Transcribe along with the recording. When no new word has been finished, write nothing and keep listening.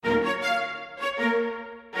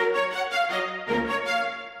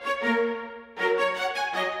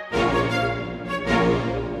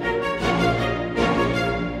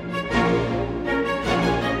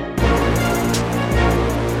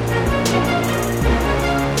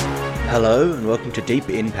Hello and welcome to Deep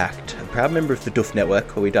in Pact, a proud member of the Duff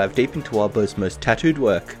Network where we dive deep into Wildbow's most tattooed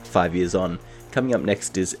work 5 years on. Coming up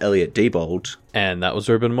next is Elliot Diebold. And that was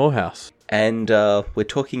Ruben Morehouse. And we're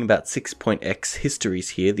talking about 6.x Histories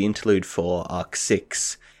here, the interlude for Arc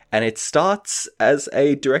 6. And it starts as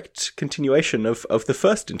a direct continuation of the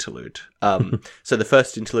first interlude. So the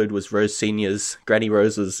first interlude was Rose Sr.'s, Granny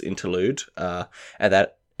Rose's interlude, and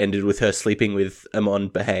that ended with her sleeping with Amon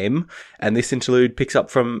Behaim, and this interlude picks up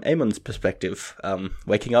from Amon's perspective,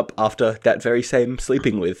 waking up after that very same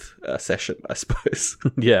sleeping with session, I suppose.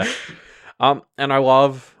 Yeah. And I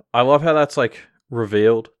love how that's like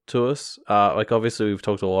revealed to us. Like obviously we've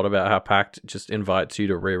talked a lot about how Pact just invites you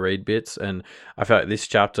to reread bits, and I feel like this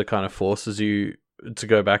chapter kind of forces you to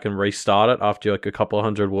go back and restart it after you're like a couple of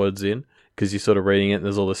hundred words in. Because you're sort of reading it and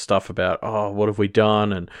there's all this stuff about, oh, what have we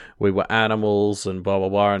done? And we were animals and blah, blah,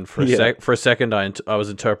 blah. And for a second, I was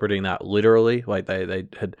interpreting that literally. Like they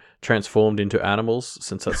had transformed into animals,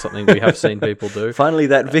 since that's something we have seen people do. Finally,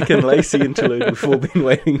 that Vic and Lacey interlude we've all been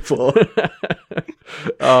waiting for.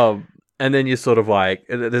 And then you're sort of like,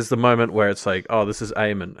 there's the moment where it's like, oh, this is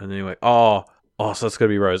Eamon. And then you're like, oh, so it's going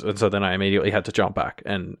to be Rose. And so then I immediately had to jump back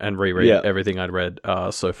and reread everything I'd read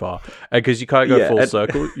so far. Because you can't go full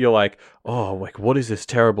circle. You're like, oh, like, what is this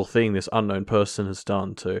terrible thing this unknown person has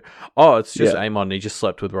done to... Oh, it's just Amon and he just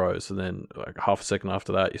slept with Rose. And then like half a second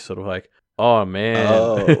after that, you're sort of like, oh,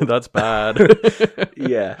 man, that's bad.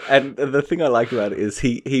 Yeah, and the thing I like about it is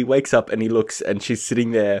he wakes up and he looks and she's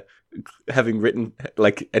sitting there having written,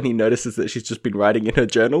 like, and he notices that she's just been writing in her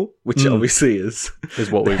journal, which obviously is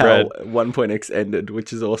what we how read. 1.x ended,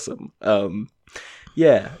 which is awesome.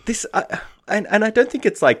 This and I don't think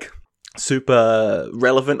it's like super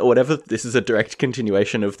relevant or whatever. This is a direct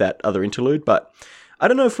continuation of that other interlude, but I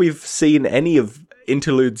don't know if we've seen any of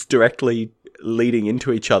interludes directly leading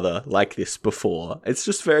into each other like this before. It's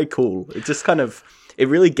just very cool. It just kind of... It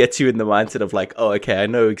really gets you in the mindset of like, oh, okay, I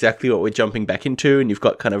know exactly what we're jumping back into, and you've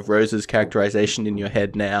got kind of Rose's characterization in your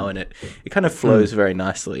head now, and it kind of flows very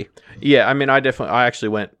nicely. Yeah, I mean, I actually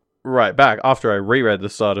went right back. After I reread the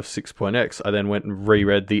start of 6.x, I then went and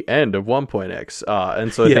reread the end of 1.x.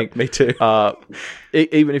 And so I think... me too.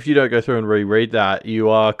 Even if you don't go through and reread that, you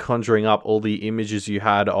are conjuring up all the images you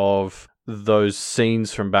had of those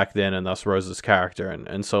scenes from back then, and thus Rose's character.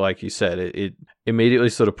 And so, like you said, it immediately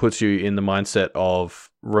sort of puts you in the mindset of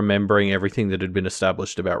remembering everything that had been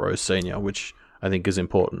established about Rose Sr., which I think is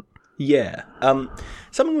important. Yeah.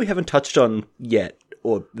 Something we haven't touched on yet,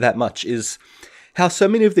 or that much, is how so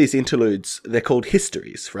many of these interludes, they're called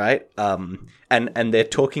histories, right? And they're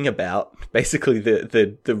talking about basically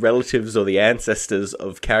the relatives or the ancestors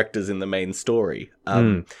of characters in the main story.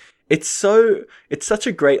 It's such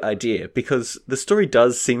a great idea because the story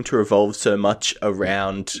does seem to revolve so much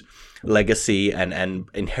around legacy and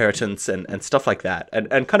inheritance and stuff like that.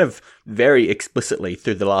 And kind of very explicitly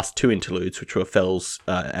through the last two interludes, which were Fel's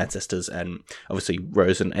ancestors and obviously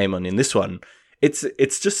Rose and Amon in this one.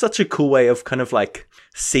 It's just such a cool way of kind of like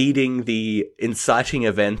seeding the inciting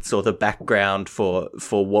events or the background for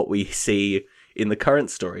what we see in the current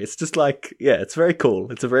story. It's just like, yeah, it's very cool.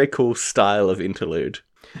 It's a very cool style of interlude.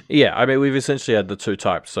 Yeah, I mean, we've essentially had the two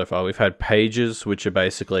types so far. We've had pages, which are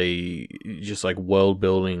basically just like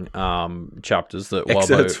world-building chapters that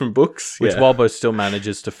excerpts from books, which Wildbow still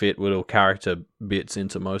manages to fit little character bits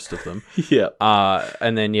into most of them. Yeah,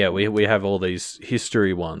 and then we have all these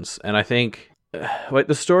history ones, and I think like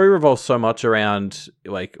the story revolves so much around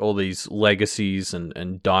like all these legacies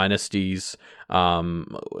and dynasties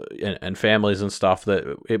and families and stuff that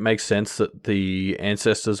it makes sense that the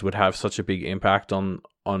ancestors would have such a big impact on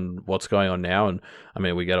what's going on now. And I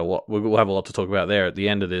mean, we'll have a lot to talk about there at the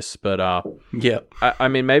end of this, but I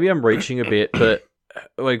mean, maybe I'm reaching a bit, but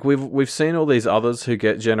like we've seen all these others who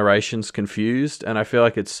get generations confused, and I feel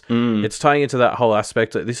like it's tying into that whole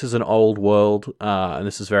aspect that this is an old world, and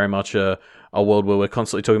this is very much a world where we're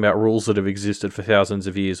constantly talking about rules that have existed for thousands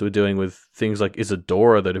of years. We're dealing with things like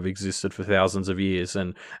Isadora that have existed for thousands of years,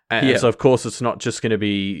 and so of course it's not just going to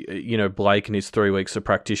be Blake and his 3 weeks of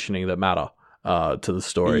practicing that matter to the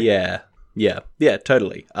story. Yeah,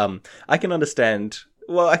 totally. I can understand.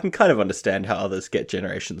 Well, I can kind of understand how others get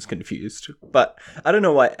generations confused, but I don't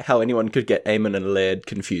know how anyone could get Eamon and Laird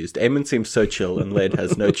confused. Eamon seems so chill, and Laird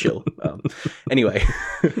has no chill. Anyway,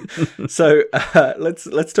 so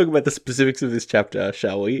let's talk about the specifics of this chapter,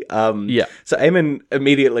 shall we? So Eamon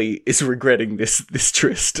immediately is regretting this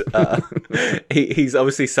tryst. He's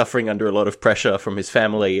obviously suffering under a lot of pressure from his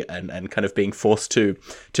family and kind of being forced to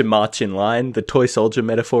march in line. The toy soldier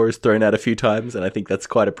metaphor is thrown out a few times, and I think that's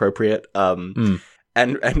quite appropriate.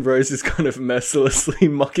 And Rose is kind of mercilessly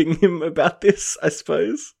mocking him about this, I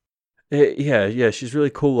suppose. Yeah, she's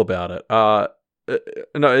really cool about it.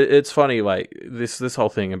 No, it's funny, like this whole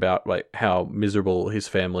thing about like how miserable his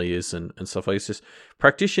family is and stuff like. It's just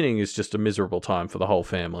practicing is just a miserable time for the whole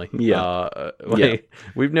family.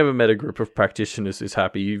 We've never met a group of practitioners who's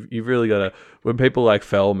happy. You've really got to, when people like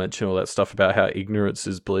Fell mention all that stuff about how ignorance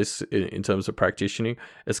is bliss in terms of practicing,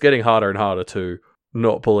 it's getting harder and harder to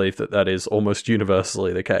not believe that is almost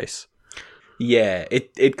universally the case. Yeah,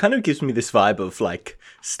 it kind of gives me this vibe of like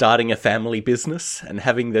starting a family business and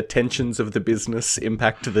having the tensions of the business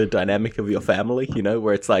impact the dynamic of your family, you know,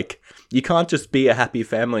 where it's like you can't just be a happy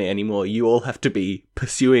family anymore. You all have to be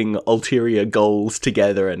pursuing ulterior goals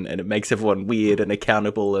together, and it makes everyone weird and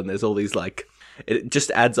accountable, and there's all these like, it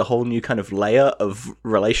just adds a whole new kind of layer of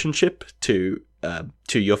relationship to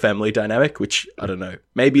your family dynamic, which, I don't know,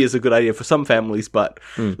 maybe is a good idea for some families, but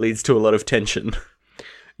leads to a lot of tension.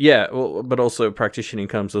 Yeah, well, but also practicing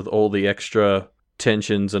comes with all the extra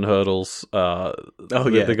tensions and hurdles that go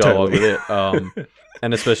along with it.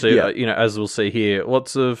 And especially, as we'll see here,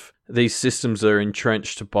 lots of these systems are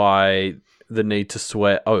entrenched by the need to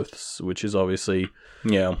swear oaths, which is obviously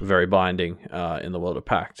very binding in the world of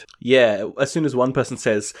Pact. Yeah, as soon as one person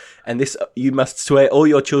says, and this, you must swear all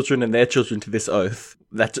your children and their children to this oath,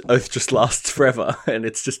 that oath just lasts forever, and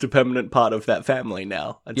it's just a permanent part of that family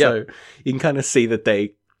now. And so you can kind of see that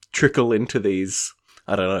they trickle into these,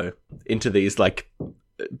 I don't know, into these like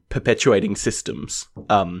perpetuating systems.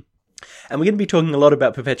 And we're going to be talking a lot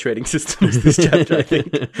about perpetuating systems this chapter, I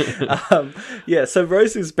think. So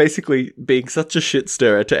Rose is basically being such a shit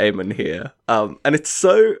stirrer to Eamon here. And it's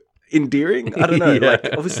so endearing. I don't know. Like,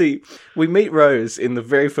 obviously, we meet Rose in the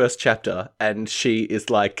very first chapter, and she is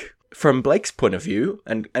like, from Blake's point of view,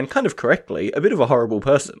 and kind of correctly, a bit of a horrible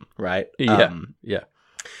person, right? Yeah.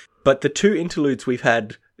 But the two interludes we've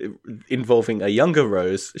had involving a younger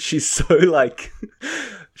Rose, she's so like,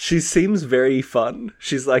 she seems very fun.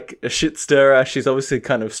 She's like a shit stirrer. She's obviously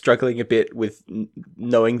kind of struggling a bit with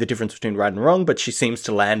knowing the difference between right and wrong, but she seems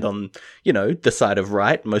to land on, the side of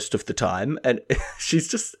right most of the time. And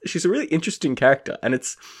she's a really interesting character. And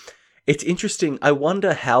it's interesting. I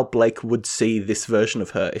wonder how Blake would see this version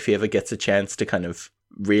of her if he ever gets a chance to kind of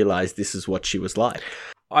realize this is what she was like.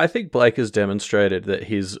 I think Blake has demonstrated that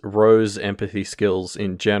his Rose empathy skills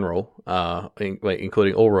in general,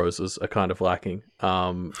 including all Roses, are kind of lacking.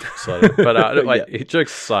 Jokes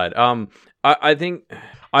aside, I think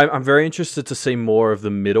I'm very interested to see more of the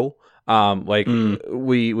middle.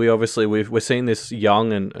 We obviously we're seeing this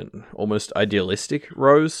young and almost idealistic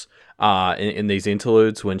Rose in these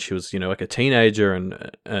interludes when she was like a teenager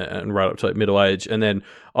and right up to like middle age, and then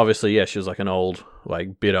obviously she was like an old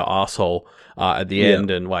like bitter asshole at the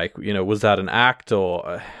end, and like was that an act,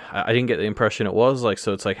 or I didn't get the impression it was like,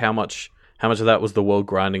 so it's like how much of that was the world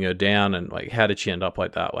grinding her down, and like how did she end up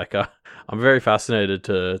like that? Like I'm very fascinated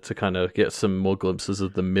to kind of get some more glimpses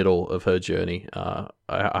of the middle of her journey. I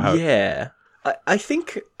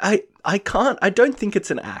think I don't think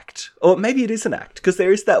it's an act, or maybe it is an act, because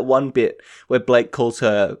there is that one bit where Blake calls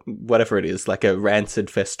her whatever it is, like a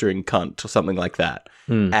rancid festering cunt or something like that.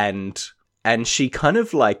 And she kind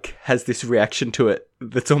of like has this reaction to it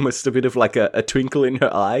that's almost a bit of like a twinkle in her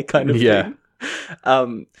eye kind of thing.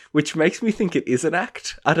 Which makes me think it is an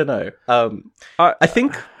act. I don't know. I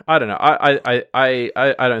think I don't know. I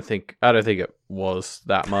don't think it was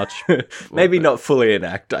that much. Maybe not fully an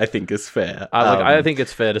act, I think is fair. I think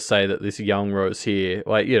it's fair to say that this young Rose here,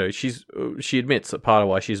 like, she admits that part of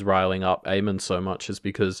why she's riling up Eamon so much is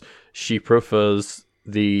because she prefers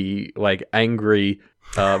the like angry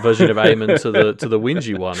version of Eamon to the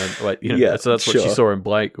whingy one, and so that's what she saw in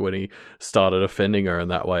Blake when he started offending her in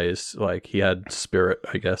that way. Is like he had spirit,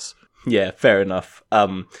 I guess. Yeah, fair enough.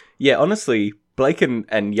 Honestly, Blake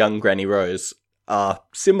and young Granny Rose are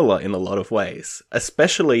similar in a lot of ways,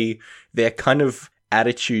 especially their kind of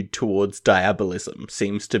attitude towards diabolism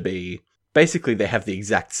seems to be, basically they have the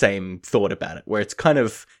exact same thought about it, where it's kind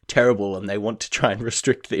of terrible and they want to try and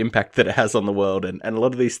restrict the impact that it has on the world, and a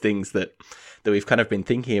lot of these things that we've kind of been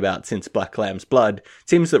thinking about since Black Lamb's Blood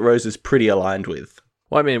seems that Rose is pretty aligned with.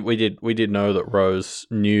 Well, I mean, we did know that Rose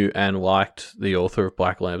knew and liked the author of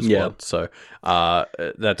Black Lamb's Blood, so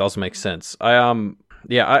that does make sense.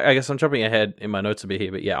 I guess I'm jumping ahead in my notes a bit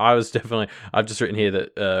here, but I've just written here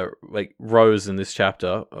that like Rose in this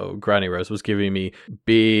chapter, Granny Rose, was giving me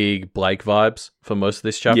big Blake vibes for most of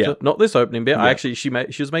this chapter. Not this opening bit. She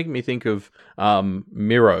was making me think of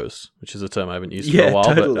Mirrors, which is a term I haven't used for a while,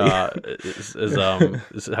 totally. But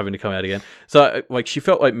is having to come out again. So like she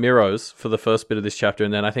felt like Mirrors for the first bit of this chapter,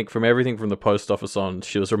 and then I think from everything from the post office on,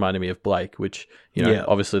 she was reminding me of Blake, which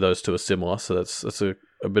obviously those two are similar. So that's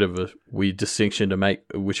a bit of a weird distinction to make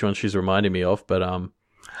which one she's reminding me of, but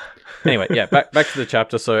anyway, yeah, back to the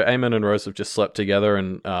chapter. So Eamon and Rose have just slept together,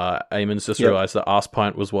 and Eamon's just realised that Ass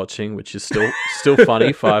Pint was watching, which is still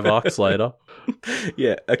funny 5 arcs later.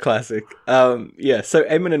 Yeah, a classic. So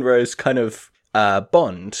Eamon and Rose kind of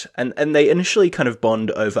bond, and they initially kind of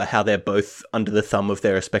bond over how they're both under the thumb of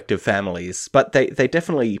their respective families, but they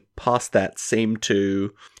definitely past that seem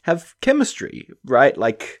to have chemistry, right?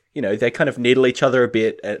 Like, you know, they kind of needle each other a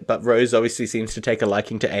bit, but Rose obviously seems to take a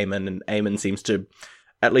liking to Eamon, and Eamon seems to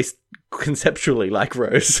at least conceptually like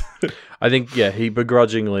Rose. I think, yeah, he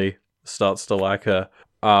begrudgingly starts to like her.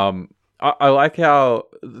 I like how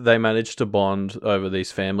they managed to bond over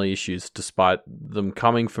these family issues despite them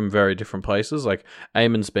coming from very different places. Like,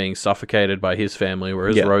 Eamon's being suffocated by his family,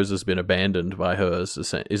 whereas Rose has been abandoned by hers,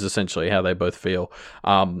 is essentially how they both feel.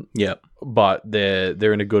 But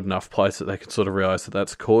they're in a good enough place that they can sort of realise that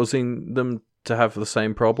that's causing them to have the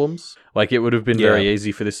same problems. Like, it would have been very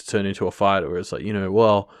easy for this to turn into a fight where it's like,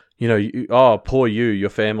 poor you, your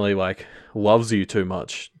family, like, loves you too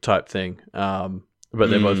much type thing. But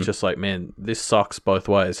they're both just like, man, this sucks both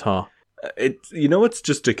ways, huh? What's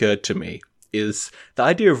just occurred to me is the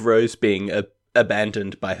idea of Rose being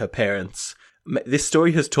abandoned by her parents. This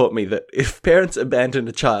story has taught me that if parents abandon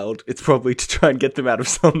a child, it's probably to try and get them out of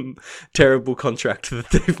some terrible contract that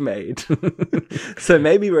they've made. So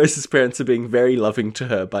maybe Rose's parents are being very loving to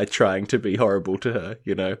her by trying to be horrible to her,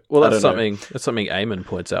 you know? Well, that's something Eamon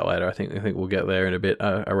points out later. I think we'll get there in a bit.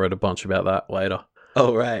 I wrote a bunch about that later.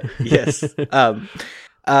 Oh, right. Yes.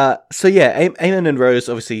 Eamon and Rose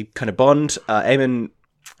obviously kind of bond. Eamon,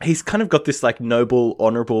 he's kind of got this like noble,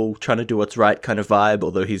 honorable, trying to do what's right kind of vibe,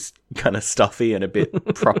 although he's kind of stuffy and a bit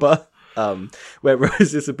proper. Where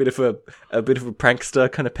Rose is a bit of a prankster,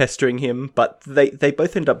 kind of pestering him, but they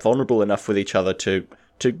both end up vulnerable enough with each other to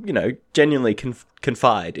genuinely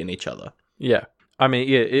confide in each other. Yeah. I mean,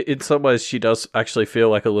 yeah, in some ways she does actually feel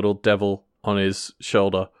like a little devil on his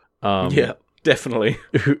shoulder. Yeah. Definitely.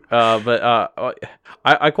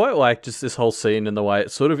 I quite like just this whole scene and the way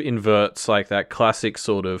it sort of inverts like that classic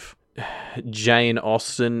sort of Jane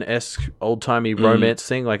Austen-esque old-timey romance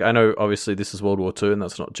thing. Like, I know obviously this is World War II and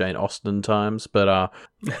that's not Jane Austen times, but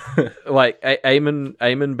like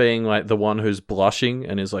Eamon being like the one who's blushing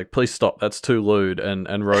and is like, please stop, that's too lewd,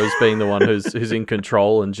 and Rose being the one who's in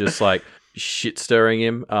control and just like shit stirring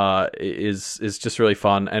him is just really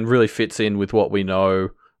fun and really fits in with what we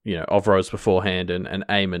know, you know, of Rose beforehand and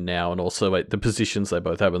Eamon now, and also like the positions they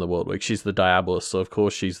both have in the world. Like, she's the Diabolist, so of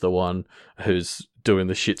course she's the one who's doing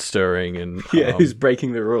the shit stirring and who's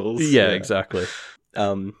breaking the rules. Yeah, exactly.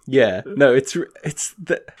 No, it's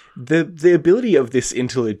the ability of this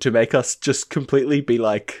interlude to make us just completely be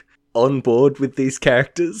like on board with these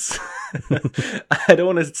characters. I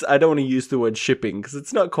don't want to use the word shipping because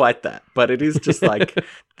it's not quite that, but it is just like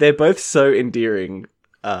they're both so endearing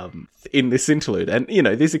in this interlude, and you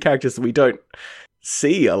know, these are characters that we don't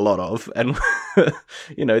see a lot of, and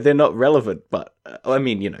you know, they're not relevant, but I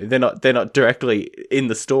mean, you know, they're not directly in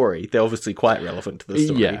the story. They're obviously quite relevant to the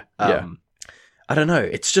story. I don't know,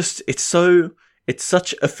 it's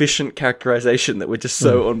such efficient characterization that we're just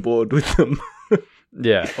so on board with them.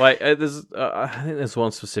 Yeah, like there's I think there's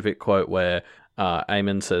one specific quote where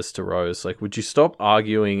Eamon says to Rose, like, would you stop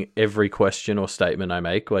arguing every question or statement I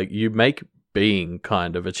make? Like, you make being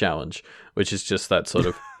kind of a challenge, which is just that sort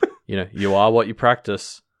of, you know, you are what you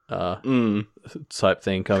practice type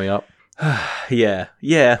thing coming up. Yeah.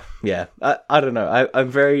 I don't know.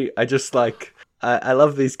 I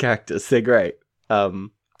love these characters. They're great.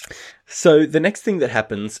 So the next thing that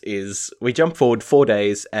happens is we jump forward 4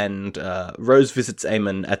 days and Rose visits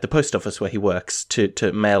Eamon at the post office where he works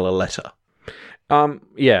to mail a letter.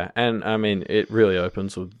 Yeah, and I mean, it really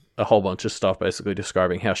opens with a whole bunch of stuff basically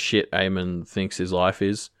describing how shit Eamon thinks his life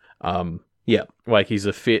is. Like, he's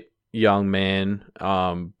a fit young man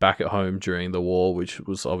back at home during the war, which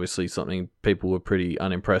was obviously something people were pretty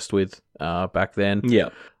unimpressed with back then.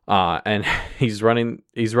 And he's running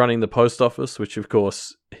the post office, which of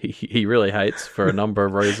course he really hates for a number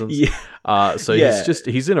of reasons.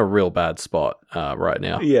 He's in a real bad spot right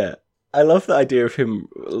now. Yeah. I love the idea of him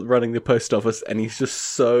running the post office, and he's just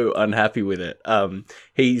so unhappy with it.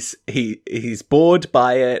 He's bored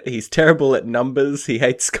by it. He's terrible at numbers. He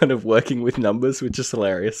hates kind of working with numbers, which is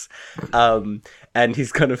hilarious. And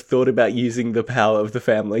he's kind of thought about using the power of the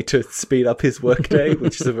family to speed up his workday,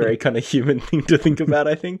 which is a very kind of human thing to think about,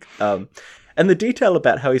 I think. And the detail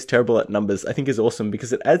about how he's terrible at numbers, I think, is awesome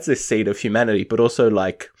because it adds this seed of humanity, but also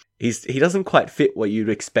like he doesn't quite fit what you'd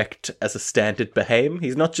expect as a standard Bahame.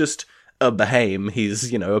 He's not just a Bahame,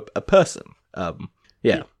 he's, you know, a person.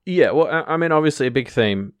 Yeah. Yeah, well, I mean, obviously, a big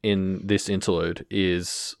theme in this interlude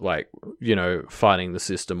is like, fighting the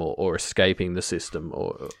system or escaping the system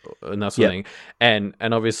and that sort of thing. And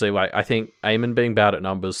obviously, like, I think Eamon being bad at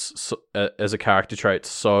numbers as a character trait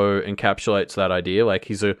so encapsulates that idea. Like,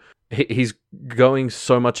 he's going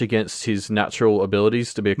so much against his natural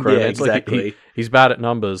abilities to be a chronomancer. Yeah, exactly. Like, he's bad at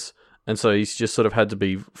numbers, and so he's just sort of had to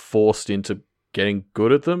be forced into getting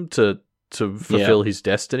good at them to fulfill his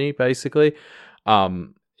destiny, basically.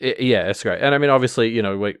 Yeah, it's great. And I mean, obviously,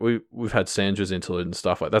 we've had Sandra's interlude and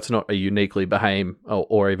stuff like that's not a uniquely Bahame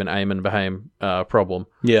or even Eamon Bahame problem.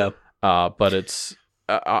 Yeah. But it's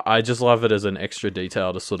I just love it as an extra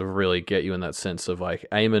detail to sort of really get you in that sense of like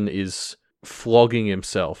Eamon is flogging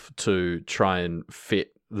himself to try and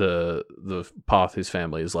fit the path his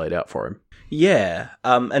family has laid out for him. Yeah.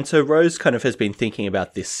 And so Rose kind of has been thinking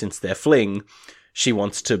about this since their fling. She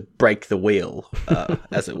wants to break the wheel,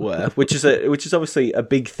 as it were, which is obviously a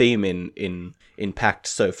big theme in Pact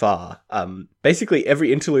so far. Basically,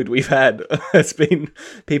 every interlude we've had has been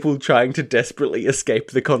people trying to desperately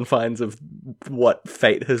escape the confines of what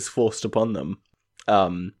fate has forced upon them.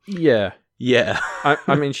 Yeah.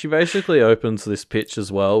 I mean, she basically opens this pitch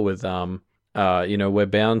as well with we're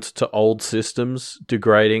bound to old systems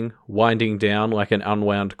degrading, winding down like an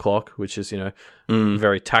unwound clock, which is,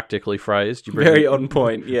 very tactically phrased. Very on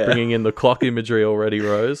point, yeah. Bringing in the clock imagery already,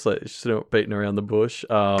 Rose. Like, she's not beating around the bush.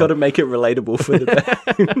 Got to make it relatable for the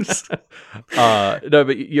bands. No,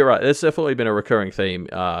 but you're right. There's definitely been a recurring theme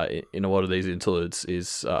in a lot of these interludes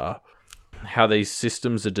is how these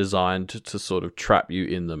systems are designed to sort of trap you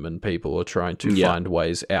in them, and people are trying to find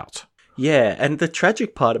ways out. Yeah, and the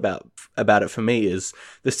tragic part about it for me is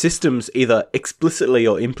the systems either explicitly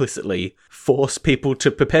or implicitly force people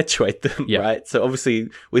to perpetuate them, right? So obviously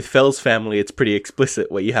with Fell's family, it's pretty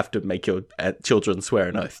explicit where you have to make your children swear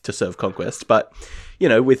an oath to serve conquest. But,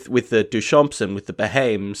 with the Duchamps and with the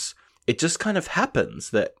Bahames, it just kind of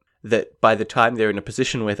happens that by the time they're in a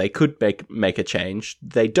position where they could make a change,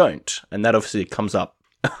 they don't. And that obviously comes up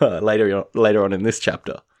later on in this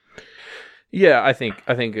chapter. Yeah, I think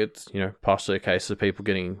it's partially a case of people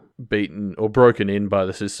getting beaten or broken in by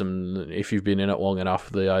the system. If you've been in it long enough,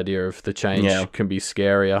 the idea of the change can be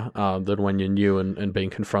scarier than when you're new and being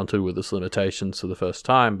confronted with its limitations for the first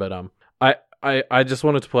time. But I just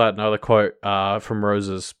wanted to pull out another quote from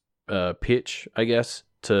Rose's pitch, I guess,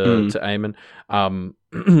 to Eamon,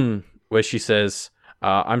 where she says,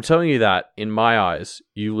 "I'm telling you that in my eyes,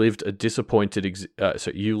 you live a disappointed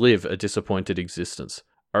existence."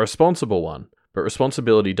 A responsible one, but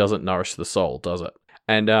responsibility doesn't nourish the soul, does it?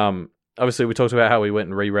 And obviously we talked about how we went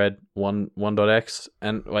and reread 1.x,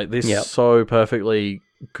 and like this so perfectly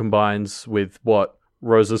combines with what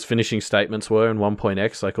Rose's finishing statements were in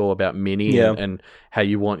 1.x, like all about Minnie and how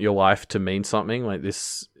you want your life to mean something. Like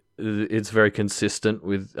this, it's very consistent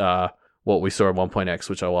with what we saw in 1.x,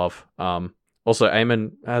 which I love. Also,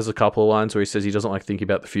 Eamon has a couple of lines where he says he doesn't like thinking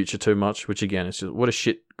about the future too much, which again, is just what a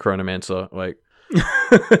shit chronomancer. Like,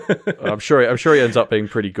 I'm sure he ends up being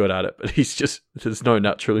pretty good at it, but there's no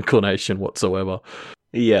natural inclination whatsoever.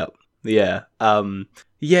 Yeah. You're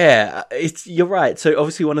right. So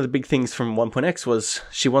obviously one of the big things from 1.x was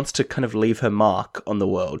she wants to kind of leave her mark on the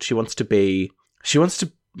world. She wants to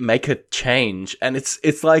make a change, and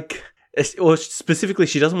it's like, or specifically,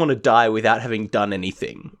 she doesn't want to die without having done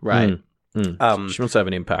anything, right? She wants to have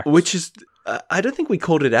an impact, which is. I don't think we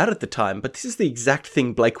called it out at the time, but this is the exact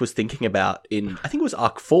thing Blake was thinking about in, I think it was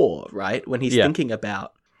Arc 4, right? When he's thinking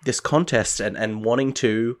about this contest and wanting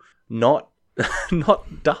to not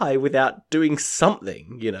die without doing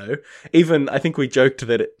something, Even, I think we joked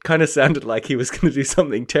that it kind of sounded like he was going to do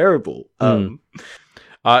something terrible.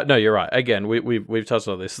 No, you're right. Again, we've touched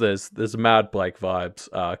on this. There's Mad Blake vibes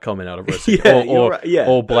coming out of Rose,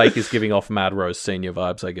 or Blake is giving off Mad Rose Senior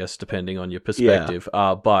vibes, I guess, depending on your perspective.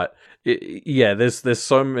 But there's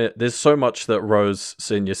so much that Rose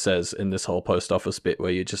Senior says in this whole post office bit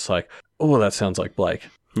where you're just like, oh, that sounds like Blake.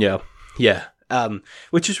 Yeah.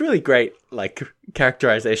 Which is really great, like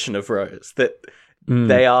characterization of Rose that.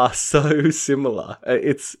 They are so similar.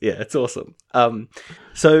 It's awesome.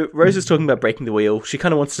 So Rose is talking about breaking the wheel. She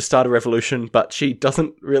kind of wants to start a revolution, but she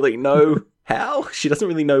doesn't really know how. She doesn't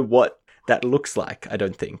really know what that looks like, I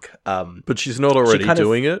don't think. But she's not already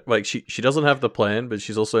doing it. Like she doesn't have the plan, but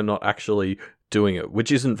she's also not actually doing it,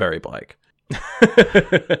 which isn't very Blake.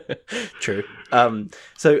 True.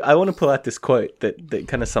 So I want to pull out this quote that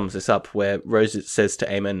kind of sums this up, where Rose says to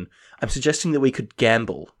Eamon, "I'm suggesting that we could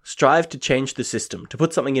gamble, strive to change the system, to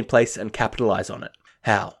put something in place and capitalize on it.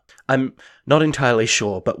 How? I'm not entirely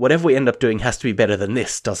sure, but whatever we end up doing has to be better than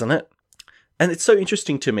this, doesn't it?" and it's so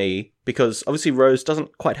interesting to me because obviously Rose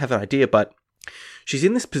doesn't quite have an idea, but she's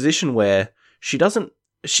in this position where she doesn't.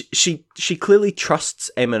 She clearly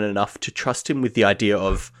trusts Eamon enough to trust him with the idea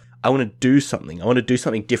of, I want to do something. I want to do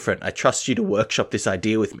something different. I trust you to workshop this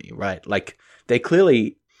idea with me, right? Like,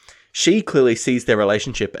 she clearly sees their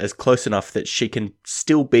relationship as close enough that she can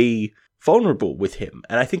still be vulnerable with him.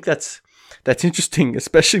 And I think that's interesting,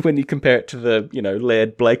 especially when you compare it to the,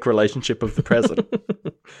 Laird Blake relationship of the present.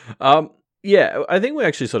 Yeah, I think we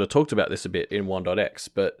actually sort of talked about this a bit in 1.x,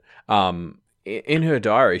 but in her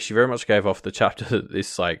diary, she very much gave off the chapter that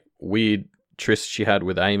this like weird tryst she had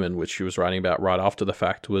with Eamon, which she was writing about right after the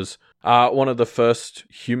fact, was one of the first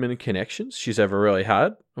human connections she's ever really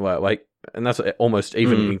had. Like, and that's almost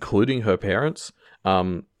even including her parents.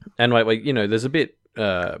 And there's a bit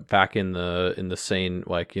back in the scene,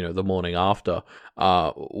 like, the morning after,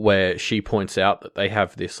 where she points out that they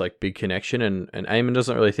have this like big connection, and Eamon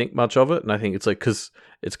doesn't really think much of it. And I think it's like, because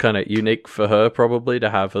it's kind of unique for her probably to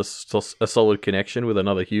have a solid connection with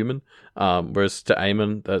another human, whereas to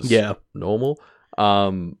Eamon that's normal.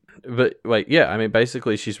 But like, I mean,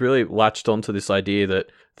 basically she's really latched onto this idea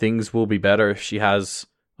that things will be better if she has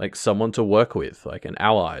like someone to work with, like an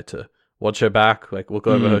ally to watch her back, like look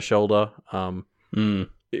over her shoulder.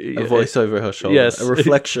 A voice over her shoulder. Yes. A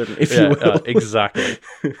reflection, if you will. Exactly.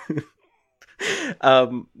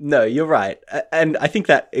 No, you're right. And I think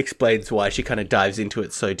that explains why she kind of dives into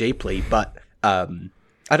it so deeply. But I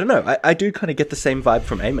don't know. I do kind of get the same vibe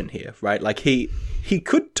from Eamon here, right? Like he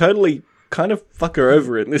could totally kind of fuck her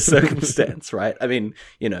over in this circumstance, right? I mean,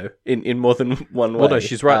 in more than one way. Well, no,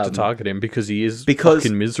 she's right to target him because he is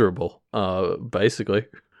fucking miserable, basically.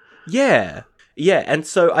 Yeah. Yeah, and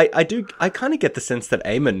so I kind of get the sense that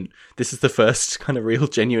Eamon, this is the first kind of real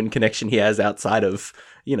genuine connection he has outside of,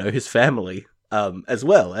 his family, as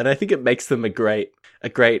well. And I think it makes them a great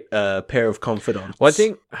pair of confidants. Well, I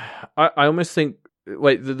think, I almost think,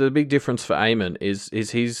 the big difference for Eamon is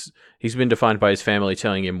he's been defined by his family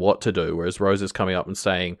telling him what to do, whereas Rose is coming up and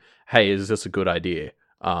saying, hey, is this a good idea?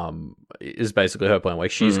 Is basically her plan.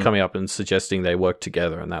 Like, she's coming up and suggesting they work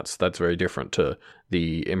together, and that's very different to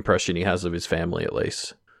the impression he has of his family, at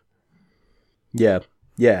least. Yeah.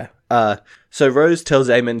 So Rose tells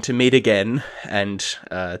Eamon to meet again, and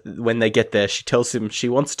when they get there, she tells him she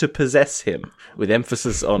wants to possess him, with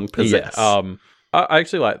emphasis on possess. Yeah, I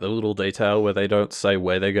actually like the little detail where they don't say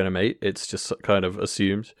where they're going to meet. It's just kind of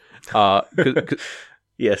assumed.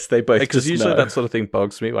 Yes, they both because usually know. That sort of thing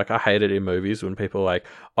bugs me. Like, I hate it in movies when people are like,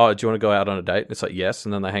 oh, do you want to go out on a date? And it's like, yes,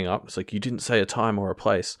 and then they hang up. It's like, you didn't say a time or a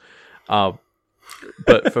place.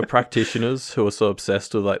 But for practitioners who are so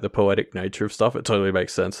obsessed with like the poetic nature of stuff, it totally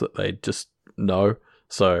makes sense that they just know.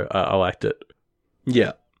 So I liked it.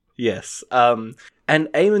 Yeah. Yes. And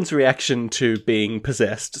Eamon's reaction to being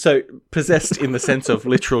possessed, so possessed in the sense of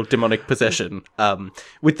literal demonic possession,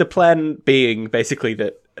 with the plan being basically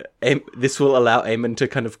that this will allow Eamon to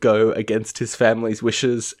kind of go against his family's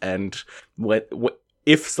wishes, and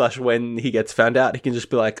when he gets found out, he can just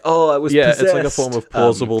be like, oh, I was possessed. It's like a form of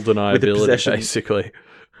plausible deniability, basically.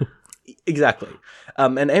 Exactly.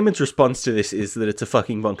 And Eamon's response to this is that it's a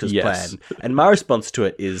fucking bonkers plan. And my response to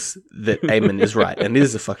it is that Eamon is right, and it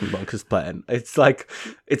is a fucking bonkers plan. It's like,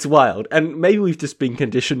 it's wild. And maybe we've just been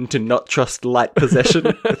conditioned to not trust light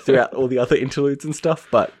possession throughout all the other interludes and stuff,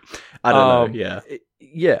 but I don't know,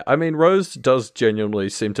 Yeah, I mean, Rose does genuinely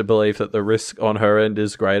seem to believe that the risk on her end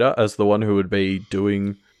is greater as the one who would be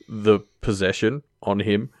doing the possession on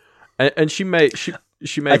him. And she may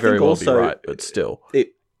very well be right, but still.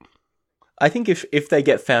 I think if they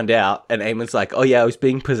get found out and Eamon's like, oh yeah, I was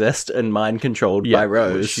being possessed and mind controlled by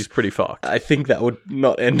Rose, she's pretty fucked. I think that would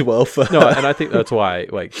not end well for her. No, and I think that's why,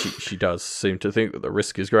 like, she does seem to think that the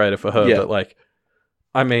risk is greater for her. But like,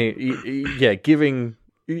 I mean, giving,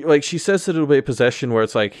 like, she says that it'll be a possession where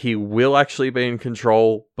it's like he will actually be in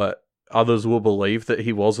control, but others will believe that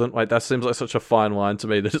he wasn't. Like, that seems like such a fine line to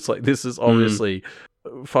me that it's like, this is obviously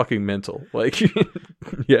fucking mental. Like,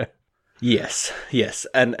 yeah. Yes,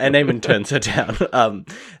 and Eamon turns her down.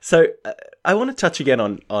 So I want to touch again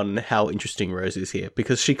on how interesting Rose is here,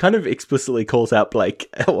 because she kind of explicitly calls out Blake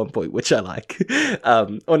at one point, which I like.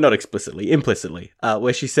 Or not explicitly, implicitly,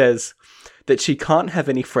 where she says that she can't have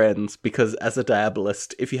any friends because, as a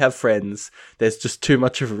diabolist, if you have friends, there's just too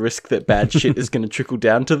much of a risk that bad shit is going to trickle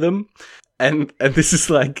down to them. And this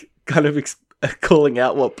is like kind of calling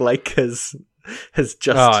out what Blake has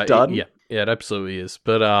just done. Yeah, it absolutely is.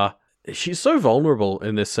 But she's so vulnerable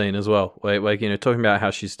in this scene as well. Like talking about how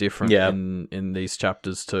she's different Yeah. in these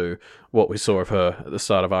chapters to what we saw of her at the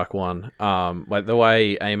start of Arc 1. Like the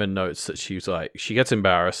way Eamon notes that she gets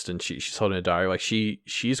embarrassed and she's holding a diary. Like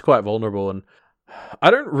she's quite vulnerable, and I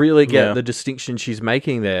don't really get the distinction she's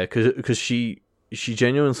making there because she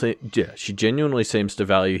genuinely seems to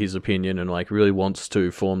value his opinion and like really wants to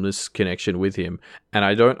form this connection with him. And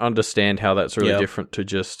I don't understand how that's really different to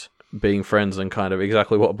just being friends and kind of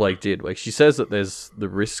exactly what Blake did. Like she says that there's the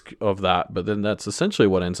risk of that, but then that's essentially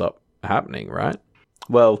what ends up happening, right?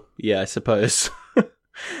 Well, yeah, I suppose.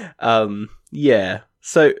 Yeah.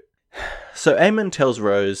 So Eamon tells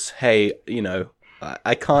Rose, "Hey,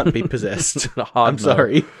 I can't be possessed. I'm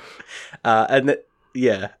sorry." And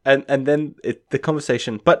then the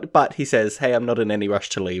conversation. But he says, "Hey, I'm not in any rush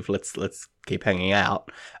to leave. Let's keep hanging out."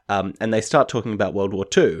 And they start talking about World War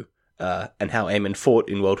II. And how Eamon fought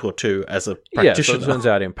in World War II as a practitioner. Yeah, so it turns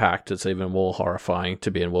out in Pact it's even more horrifying to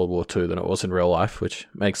be in World War II than it was in real life, which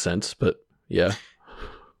makes sense, but yeah.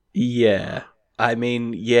 Yeah. I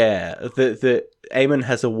mean, yeah. The Eamon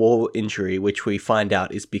has a war injury, which we find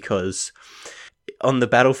out is because on the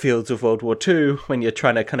battlefields of World War II, when you're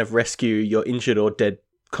trying to kind of rescue your injured or dead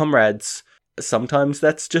comrades, sometimes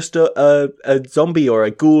that's just a zombie or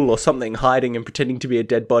a ghoul or something hiding and pretending to be a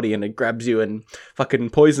dead body, and it grabs you and fucking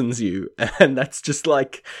poisons you, and that's just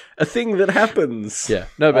like a thing that happens. Yeah,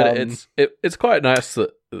 no, but it's quite nice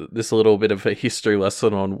that this little bit of a history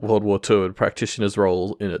lesson on World War II and practitioner's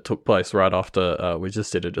role in it took place right after we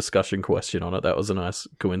just did a discussion question on it. That was a nice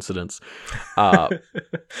coincidence.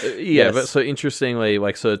 Yes. But so interestingly,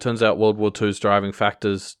 so it turns out World War II's driving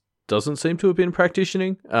factors doesn't seem to have been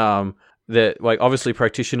practitioning. That obviously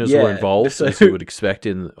practitioners were involved, as you would expect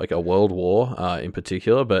in a world war in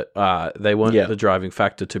particular, but they weren't the driving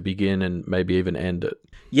factor to begin and maybe even end it.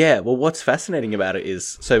 Yeah, well, what's fascinating about it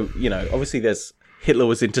is, obviously Hitler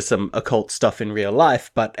was into some occult stuff in real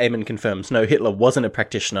life, but Eamon confirms, no, Hitler wasn't a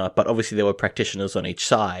practitioner, but obviously there were practitioners on each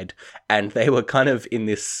side, and they were kind of in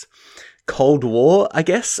this Cold War, I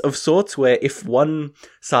guess, of sorts, where if one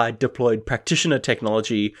side deployed practitioner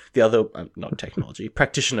technology, the other, not technology,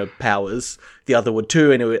 practitioner powers, the other would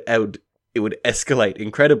too, and it would escalate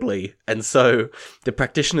incredibly. And so the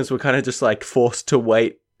practitioners were kind of just forced to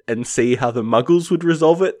wait and see how the Muggles would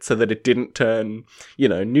resolve it so that it didn't turn,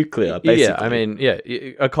 nuclear, basically. Yeah, I mean,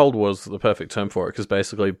 a Cold War is the perfect term for it, because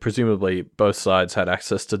basically, presumably, both sides had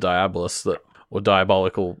access to diabolical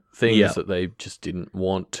things that they just didn't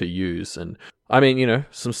want to use. And I mean,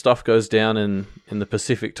 some stuff goes down in the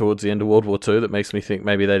Pacific towards the end of World War II that makes me think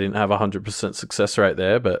maybe they didn't have 100% success rate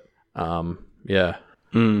there, but yeah.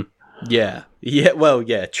 Yeah, well,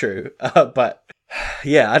 yeah, true. But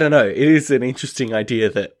yeah, I don't know. It is an interesting idea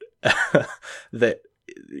that that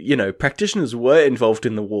practitioners were involved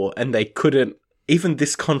in the war, and they couldn't. Even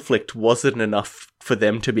this conflict wasn't enough for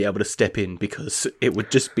them to be able to step in, because it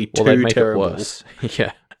would just be too terrible. It worse.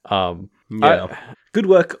 Yeah. Good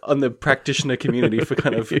work on the practitioner community for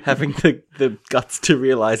kind of having the guts to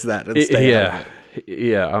realize that and stay out of it.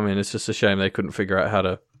 Yeah, I mean, it's just a shame they couldn't figure out how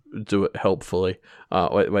to do it helpfully.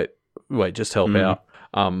 Wait, just help out.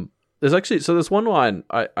 There's one line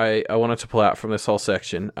I wanted to pull out from this whole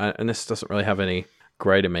section, and this doesn't really have any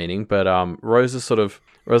greater meaning, but Rose is sort of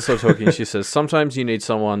talking. She says, sometimes you need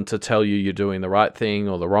someone to tell you you're doing the right thing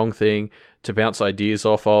or the wrong thing, to bounce ideas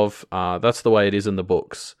off of. That's the way it is in the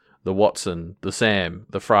books. The Watson, the Sam,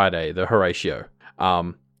 the Friday, the Horatio.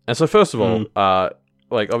 And so first of all,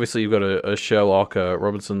 obviously you've got a Sherlock, a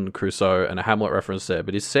Robinson Crusoe, and a Hamlet reference there,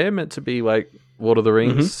 but is Sam meant to be Lord of the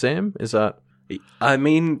Rings Sam? Is that... I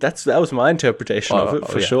mean, that was my interpretation of it,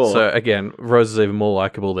 for sure. So again, Rose is even more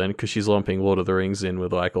likable then, because she's lumping Lord of the Rings in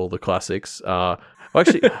with all the classics.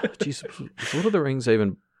 Actually, geez, was Lord of the Rings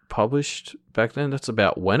even published back then? That's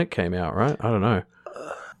about when it came out, right? I don't know.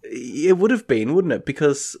 It would have been, wouldn't it?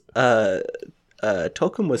 Because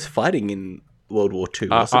Tolkien was fighting in World War II.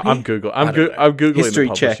 Wasn't he? I'm googling History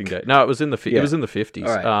the publishing date. No, it was in the 50s.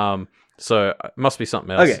 Right. So it must be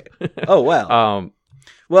something else. Okay. Oh wow.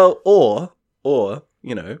 Well, or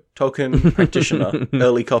Tolkien practitioner,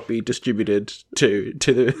 early copy distributed to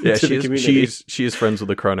the community. She is friends with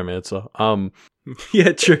the Chronomancer.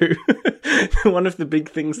 Yeah, true. One of the big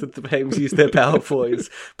things that the Hames use their power for is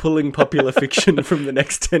pulling popular fiction from the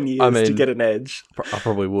next 10 years to get an edge. I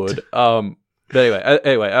probably would. But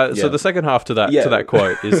anyway, so the second half to that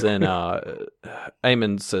quote is then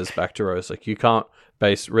Eamon says back to Rose, you can't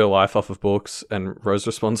base real life off of books, and Rose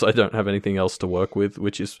responds, I don't have anything else to work with,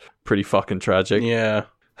 which is pretty fucking tragic. Yeah.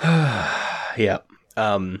 Yeah.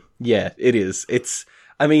 Yeah, it is.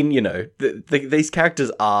 I mean, these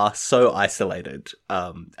characters are so isolated,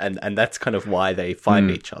 and that's kind of why they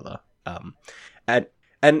find each other.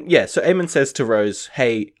 And yeah, so Eamon says to Rose,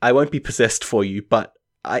 "Hey, I won't be possessed for you, but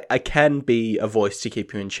I can be a voice to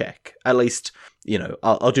keep you in check. At least,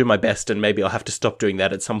 I'll do my best, and maybe I'll have to stop doing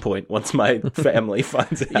that at some point once my family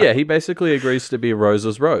finds out." Yeah, he basically agrees to be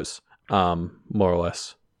Rose's Rose, more or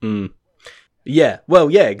less. Yeah,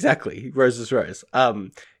 well, yeah, exactly. Rose's Rose.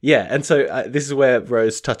 Yeah, and so this is where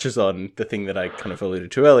Rose touches on the thing that I kind of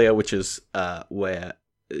alluded to earlier, which is where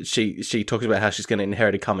she talks about how she's going to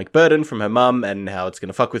inherit a karmic burden from her mum and how it's going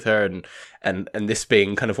to fuck with her, and this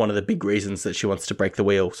being kind of one of the big reasons that she wants to break the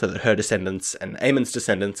wheel so that her descendants and Aemon's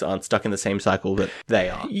descendants aren't stuck in the same cycle that they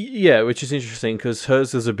are. Yeah, which is interesting because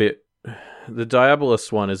hers is a bit... The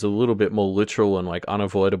Diabolist one is a little bit more literal and like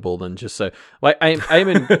unavoidable than just so. Like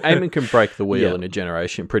Aemon can break the wheel in a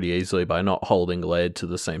generation pretty easily by not holding Laird to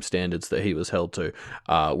the same standards that he was held to.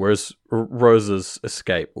 Whereas Rose's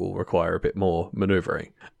escape will require a bit more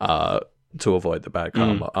maneuvering to avoid the bad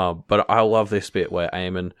karma. But I love this bit where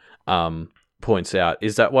Aemon points out: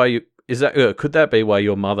 could that be why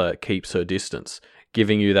your mother keeps her distance,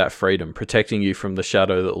 giving you that freedom, protecting you from the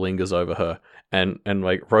shadow that lingers over her? And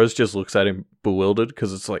like Rose just looks at him bewildered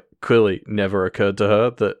because it's like clearly never occurred to her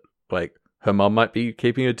that like her mum might be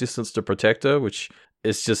keeping a distance to protect her, which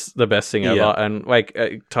is just the best thing ever. And like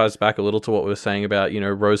it ties back a little to what we were saying about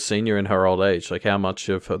Rose Senior in her old age, like how much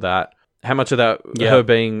of that her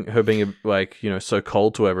being like so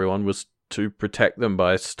cold to everyone was to protect them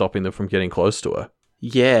by stopping them from getting close to her.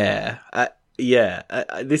 Yeah.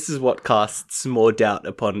 This is what casts more doubt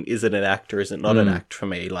upon is it an act or is it not an act for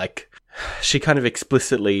me. Like, she kind of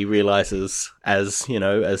explicitly realizes, as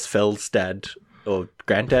Fell's dad or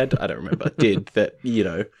granddad, I don't remember, did, that,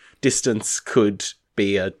 distance could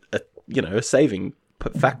be a saving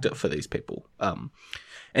factor for these people.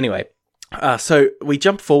 Anyway, so we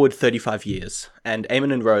jump forward 35 years, and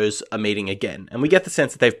Aemon and Rose are meeting again, and we get the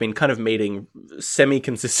sense that they've been kind of meeting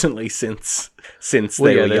semi-consistently since they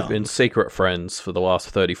were young. They've been secret friends for the last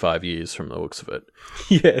 35 years from the looks of it.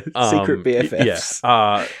 Yeah, secret BFFs.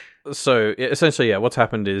 Yeah. So essentially, what's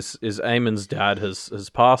happened is Aemon's dad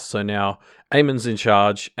has passed, so now Aemon's in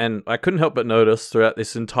charge, and I couldn't help but notice throughout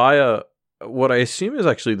this entire, what I assume is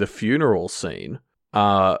actually the funeral scene,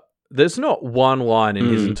 there's not one line in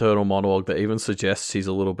his internal monologue that even suggests he's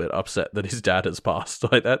a little bit upset that his dad has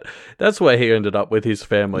passed. Like that's where he ended up with his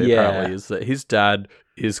family, apparently, is that his dad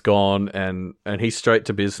is gone and he's straight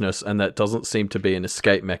to business, and that doesn't seem to be an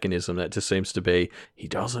escape mechanism. That just seems to be he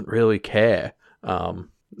doesn't really care.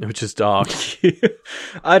 Which is dark.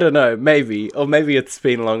 I don't know, maybe it's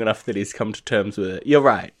been long enough that he's come to terms with it. You're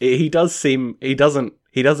right. He doesn't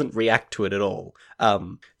react to it at all.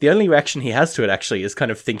 The only reaction he has to it actually is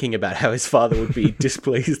kind of thinking about how his father would be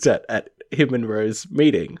displeased at him and Rose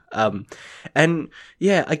meeting. And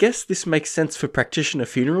yeah, I guess this makes sense for practitioner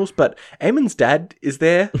funerals, but Aemon's dad is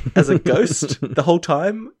there as a ghost the whole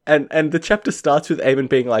time. And the chapter starts with Aemon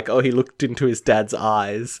being like, oh, he looked into his dad's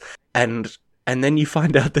eyes, and then you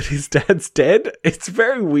find out that his dad's dead. It's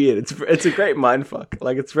very weird. It's a great mindfuck.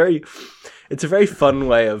 Like it's a very fun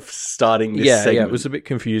way of starting this segment. Yeah, it was a bit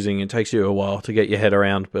confusing. It takes you a while to get your head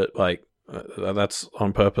around, but like that's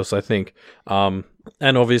on purpose, I think. And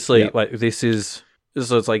obviously, like this is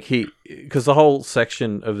so it's like because the whole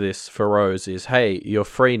section of this for Rose is, hey, you're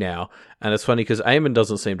free now. And it's funny because Aemon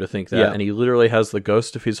doesn't seem to think that, and he literally has the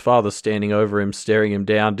ghost of his father standing over him, staring him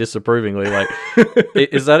down disapprovingly. Like,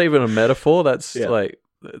 is that even a metaphor? That's like,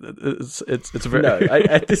 it's very... No,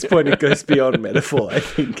 at this point it goes beyond metaphor, I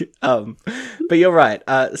think. But you're right.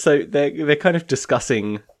 So they're kind of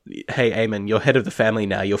discussing, hey, Aemon, you're head of the family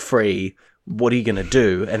now, you're free. What are you going to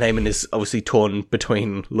do? And Aemon is obviously torn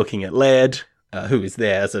between looking at Laird, who is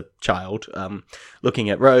there as a child,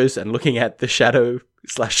 looking at Rose and looking at the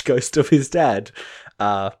shadow/ghost of his dad.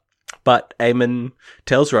 But Aemon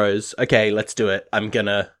tells Rose, okay, let's do it. I'm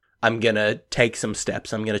gonna take some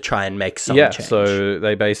steps. I'm gonna try and make some change. So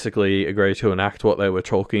they basically agree to enact what they were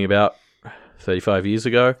talking about 35 years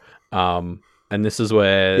ago. And this is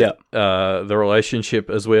where the relationship,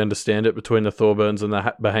 as we understand it, between the Thorburns and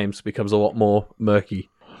the Bohemes becomes a lot more murky.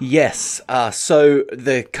 Yes. So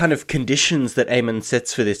the kind of conditions that Aemon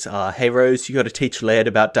sets for this are, hey, Rose, you got to teach Laird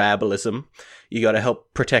about diabolism. You got to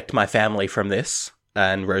help protect my family from this.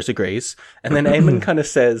 And Rose agrees. And then Aemon kind of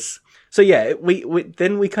says... So yeah, we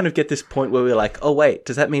then we kind of get this point where we're like, oh wait,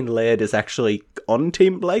 does that mean Laird is actually on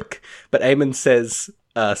Team Blake? But Aemon says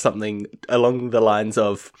something along the lines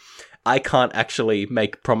of, I can't actually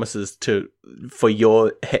make promises for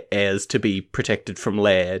your heirs to be protected from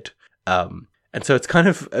Laird. And so it's kind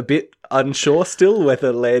of a bit unsure still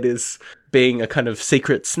whether Laird is being a kind of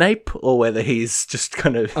secret Snape or whether he's just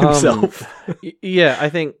kind of himself. Yeah, I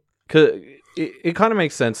think it kind of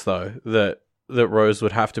makes sense though that Rose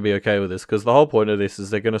would have to be okay with this, because the whole point of this is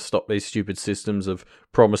they're going to stop these stupid systems of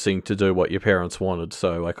promising to do what your parents wanted.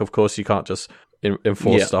 So, like, of course, you can't just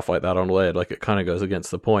enforce stuff like that on Laird. Like, it kind of goes against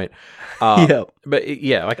the point. But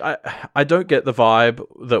like, I don't get the vibe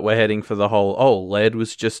that we're heading for the whole, Laird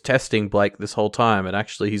was just testing Blake this whole time, and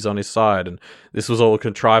actually he's on his side, and this was all a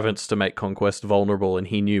contrivance to make Conquest vulnerable, and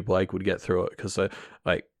he knew Blake would get through it. Because,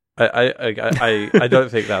 like, I don't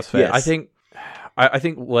think that's fair. Yes. I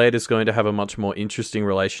think Laird is going to have a much more interesting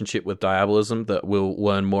relationship with Diabolism that we'll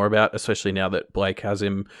learn more about, especially now that Blake has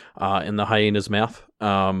him in the hyena's mouth.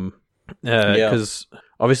 Because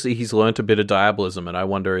obviously he's learnt a bit of Diabolism, and I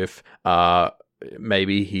wonder if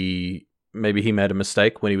maybe he made a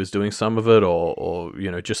mistake when he was doing some of it, or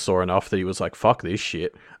just saw enough that he was like, "Fuck this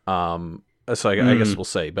shit." So I guess we'll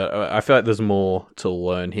see. But I feel like there's more to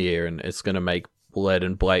learn here, and it's going to make Laird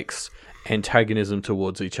and Blake's antagonism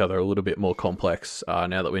towards each other a little bit more complex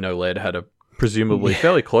now that we know Laird had a presumably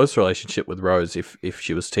fairly close relationship with Rose if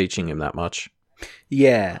she was teaching him that much.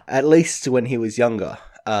 Yeah, at least when he was younger.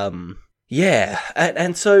 And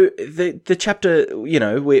so the chapter,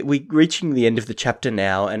 we're reaching the end of the chapter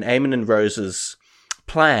now, and Eamon and Rose's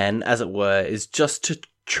plan, as it were, is just to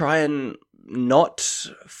try and not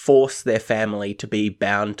force their family to be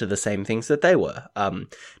bound to the same things that they were.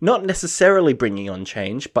 Not necessarily bringing on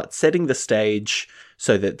change, but setting the stage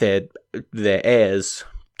so that their heirs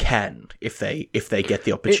can, if they get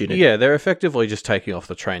the opportunity. They're effectively just taking off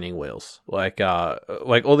the training wheels. Like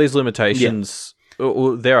all these limitations.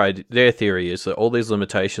 Their theory is that all these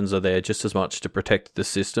limitations are there just as much to protect the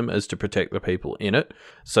system as to protect the people in it.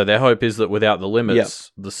 So their hope is that without the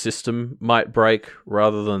limits, the system might break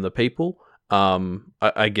rather than the people.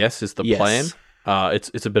 I guess is the plan.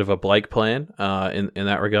 It's a bit of a Blake plan in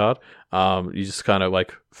that regard. You just kind of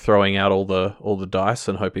like throwing out all the dice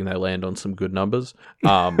and hoping they land on some good numbers.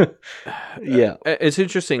 It's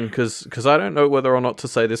interesting because I don't know whether or not to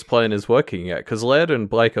say this plan is working yet, because Laird and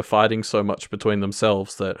Blake are fighting so much between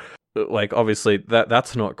themselves that, like, obviously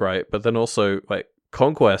that's not great. But then also, like,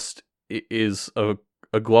 Conquest is a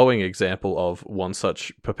glowing example of one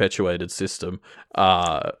such perpetuated system.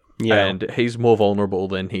 And he's more vulnerable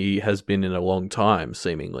than he has been in a long time,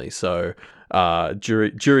 seemingly. So,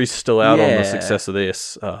 jury's still out on the success of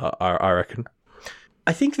this, I reckon.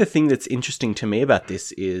 I think the thing that's interesting to me about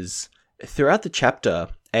this is, throughout the chapter,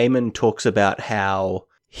 Eamon talks about how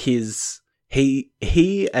he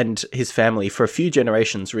and his family, for a few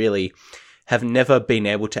generations really, have never been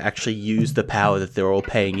able to actually use the power that they're all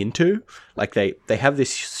paying into. Like, they have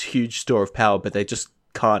this huge store of power, but they just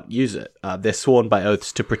can't use it. They're sworn by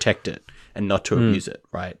oaths to protect it and not to abuse it,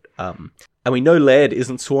 right? And we know Laird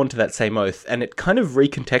isn't sworn to that same oath, and it kind of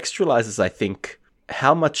recontextualizes, I think,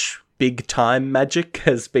 how much big time magic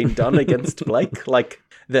has been done against Blake. Like,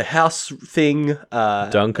 the house thing,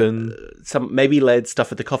 Duncan, some maybe Laird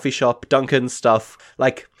stuff at the coffee shop, Duncan stuff.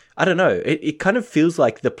 Like, I don't know. It kind of feels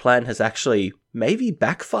like the plan has actually maybe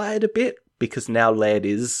backfired a bit, because now Laird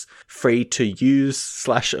is free to use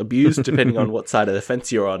 / abuse, depending on what side of the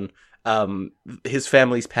fence you're on, his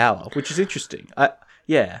family's power, which is interesting. I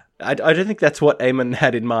don't think that's what Eamon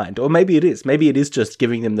had in mind. Or maybe it is. Maybe it is just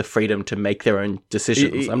giving them the freedom to make their own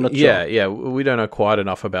decisions. I'm not sure. Yeah, we don't know quite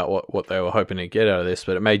enough about what they were hoping to get out of this,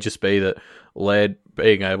 but it may just be that Laird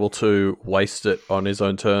being able to waste it on his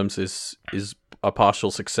own terms is a partial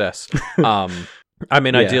success.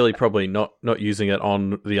 Ideally, probably not using it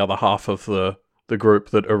on the other half of the group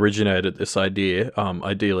that originated this idea,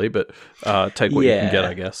 ideally, but take what you can get,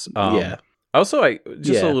 I guess. Also, a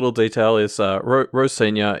little detail is Rose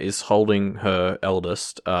Senior is holding her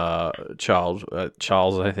eldest child,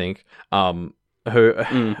 Charles, I think, who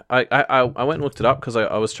I went and looked it up because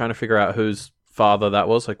I was trying to figure out whose father that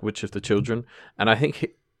was, like which of the children, and I think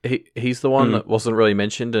he's the one that wasn't really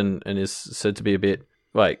mentioned and is said to be a bit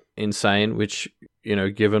like insane, which,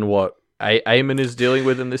 given what Eamon is dealing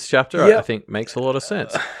with in this chapter, I think makes a lot of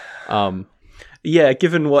sense.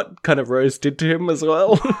 Given what kind of Rose did to him as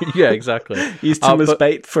well. Yeah, exactly. Used him as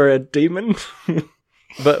bait for a demon.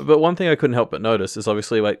 but one thing I couldn't help but notice is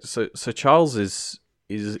obviously like so Charles is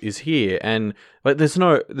here, and like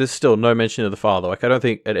there's still no mention of the father. Like, I don't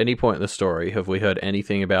think at any point in the story have we heard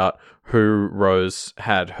anything about who Rose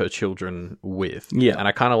had her children with. Yeah, and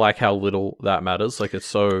I kind of like how little that matters. Like, it's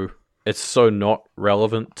so not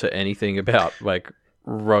relevant to anything about like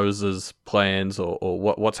Rose's plans or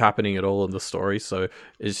what's happening at all in the story. So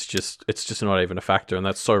it's just not even a factor, and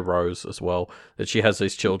that's so Rose as well, that she has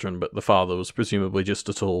these children, but the father was presumably just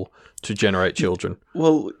a tool to generate children.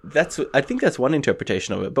 Well, I think that's one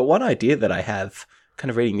interpretation of it. But one idea that I have kind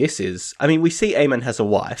of reading this is, I mean, we see Aemon has a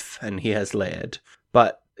wife and he has Laird,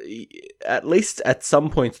 but at least at some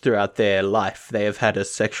points throughout their life, they have had a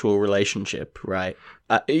sexual relationship, right?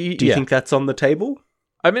 Do you think that's on the table?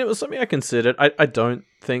 I mean, it was something I considered. I don't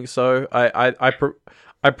think so.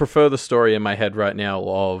 I prefer the story in my head right now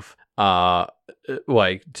of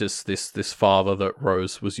like just this father that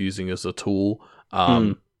Rose was using as a tool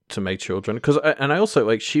to make children. And I also,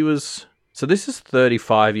 like, she was... So this is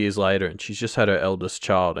 35 years later, and she's just had her eldest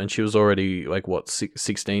child, and she was already, like, what,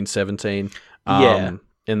 16, 17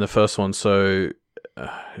 in the first one. So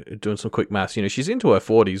doing some quick maths, you know, she's into her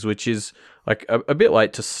 40s, which is, like, a bit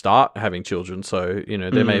late to start having children. So, you know,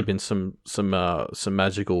 there may have been some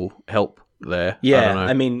magical help there. Yeah,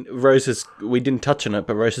 I mean, we didn't touch on it,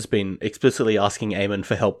 but Rose has been explicitly asking Aemon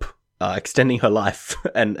for help extending her life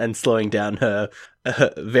and slowing down her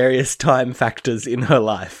various time factors in her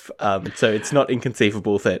life. So it's not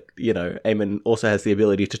inconceivable that, you know, Aemon also has the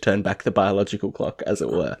ability to turn back the biological clock, as it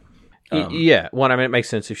were. Yeah, well, I mean, it makes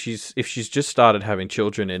sense if she's just started having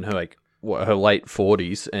children in her her late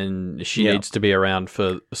 40s, and she needs to be around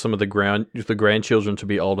for some of the grandchildren to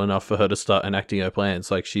be old enough for her to start enacting her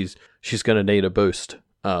plans. Like, she's going to need a boost,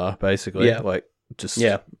 basically. Yeah. Like, just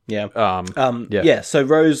So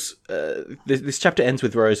Rose, this chapter ends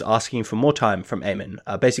with Rose asking for more time from Aemon,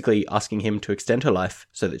 basically asking him to extend her life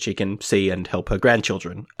so that she can see and help her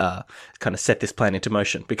grandchildren, kind of set this plan into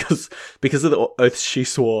motion, because of the oaths she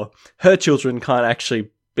swore, her children can't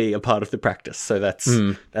actually be a part of the practice. So that's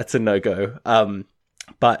a no-go.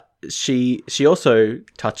 But she also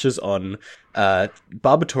touches on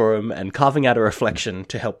Barbatorum and carving out a reflection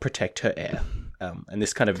to help protect her heir. And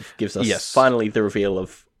this kind of gives us finally the reveal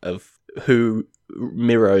of who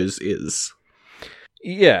Mirrose is.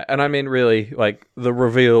 Yeah, and I mean, really, like, the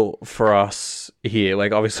reveal for us here,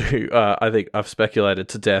 like, obviously, I think I've speculated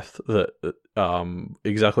to death that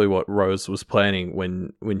exactly what Rose was planning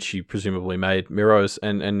when she presumably made Mirrose,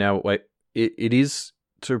 and now, like, it is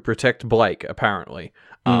to protect Blake, apparently.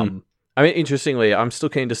 I mean, interestingly, I'm still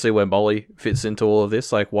keen to see where Molly fits into all of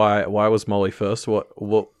this. Like, why was Molly first?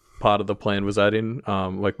 What part of the plan was that in?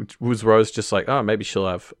 Like, was Rose just like, oh, maybe she'll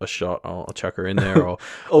have a shot, I'll chuck her in there, or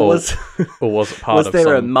was it part of? Was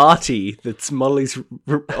there a Marty that's Molly's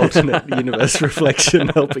alternate universe reflection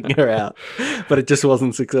helping her out, but it just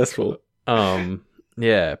wasn't successful?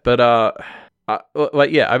 Yeah, but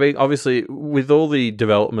like, yeah, I mean, obviously, with all the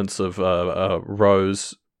developments of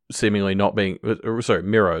Rose seemingly not being,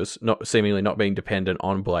 Mirrose not seemingly not being dependent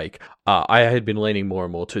on Blake, I had been leaning more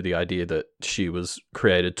and more to the idea that she was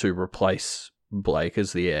created to replace Blake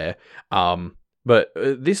as the heir. But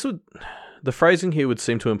the phrasing here would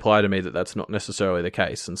seem to imply to me that that's not necessarily the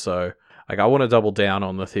case, and so, like, I want to double down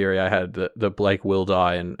on the theory I had that Blake will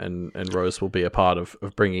die and Rose will be a part of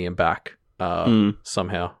bringing him back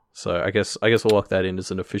somehow. So I guess we'll lock that in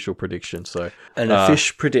as an official prediction. So a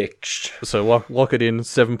fish prediction. So lock it in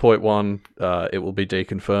 7.1. It will be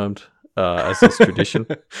deconfirmed as is tradition.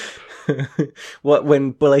 What,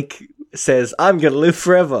 when Blake says, "I'm going to live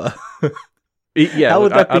forever"? How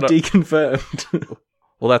would that be deconfirmed?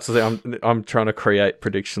 Well, that's the thing. I'm trying to create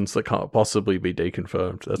predictions that can't possibly be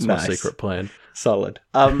deconfirmed. That's my secret plan. Solid.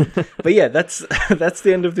 But yeah, that's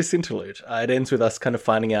the end of this interlude. It ends with us kind of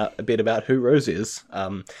finding out a bit about who Rose is.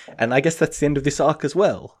 And I guess that's the end of this arc as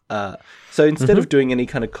well. So instead of doing any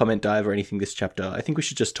kind of comment dive or anything this chapter, I think we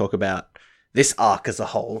should just talk about this arc as a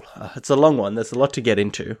whole. It's a long one. There's a lot to get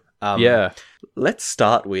into. Let's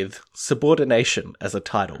start with Subordination as a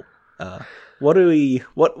title. What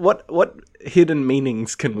hidden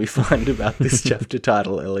meanings can we find about this chapter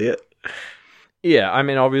title, Elliot? Yeah, I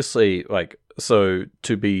mean, obviously, like, so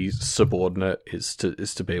to be subordinate is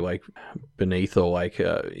to be, like, beneath, or, like,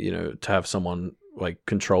 you know, to have someone, like,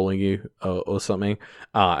 controlling you or something.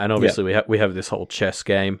 And obviously we have this whole chess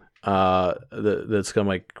game that's kind of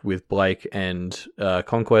like with Blake and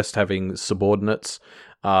Conquest having subordinates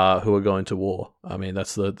who are going to war. I mean,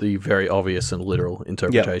 that's the very obvious and literal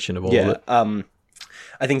interpretation of all of it.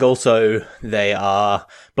 I think also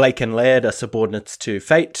Blake and Laird are subordinates to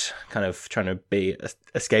fate, kind of trying to be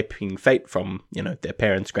escaping fate from, you know, their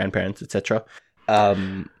parents, grandparents, etc. I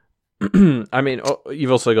mean,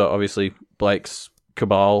 you've also got, obviously, Blake's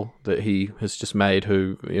cabal that he has just made,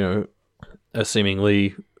 who, you know, are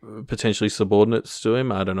seemingly potentially subordinates to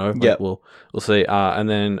him. I don't know. Like, we'll see. And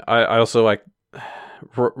then I also, like,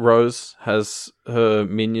 Rose has her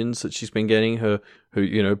minions that she's been getting, her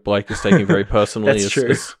who Blake is taking very personally as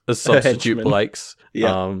substitute henchman. Blakes.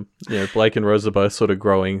 Yeah. Blake and Rose are both sort of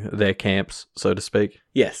growing their camps, so to speak.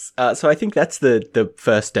 Yes. So I think that's the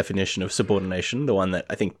first definition of subordination, the one that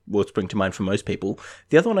I think will spring to mind for most people.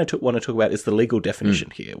 The other one I want to talk about is the legal definition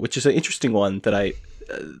here, which is an interesting one that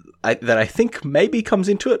I think maybe comes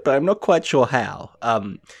into it, but I'm not quite sure how.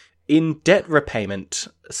 In debt repayment,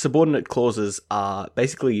 subordinate clauses are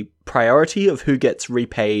basically priority of who gets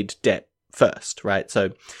repaid debt first, right?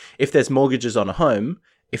 So if there's mortgages on a home,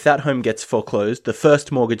 if that home gets foreclosed, the first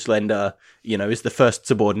mortgage lender, is the first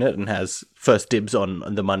subordinate and has first dibs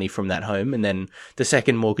on the money from that home. And then the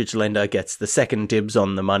second mortgage lender gets the second dibs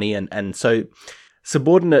on the money. And so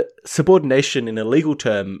subordination in a legal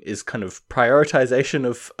term is kind of prioritization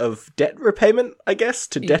of debt repayment, I guess,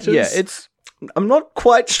 to debtors. Yeah, I'm not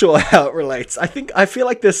quite sure how it relates. I feel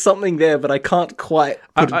like there's something there, but I can't quite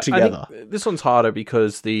put it together. I think this one's harder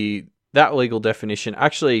because that legal definition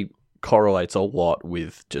actually correlates a lot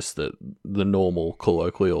with just the normal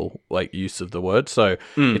colloquial use of the word, so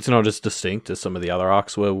it's not as distinct as some of the other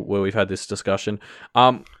arcs where we've had this discussion.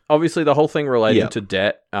 Obviously the whole thing relating to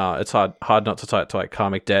debt, it's hard not to tie it to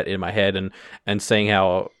karmic debt in my head and seeing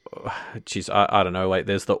how I don't know,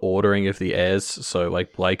 there's the ordering of the heirs, so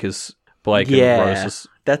Blake and Rose.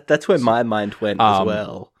 That's where my mind went as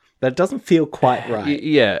well, but it doesn't feel quite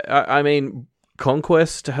right. I mean,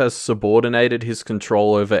 Conquest has subordinated his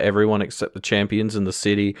control over everyone except the champions in the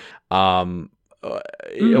city. I'm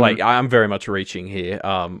very much reaching here.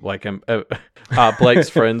 Blake's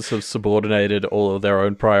friends have subordinated all of their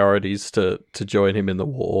own priorities to join him in the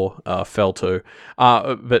war. Felto,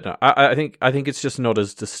 but no, I think it's just not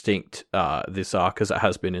as distinct this arc as it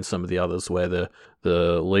has been in some of the others, where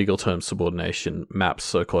the legal term subordination maps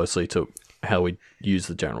so closely to how we use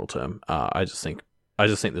the general term. I just think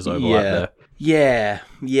there's overlap there. Yeah,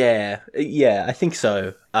 I think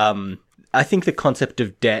so. I think the concept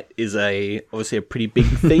of debt is obviously a pretty big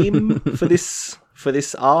theme for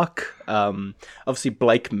this arc. Obviously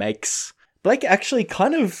Blake actually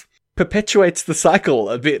kind of perpetuates the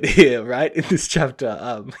cycle a bit here, right? In this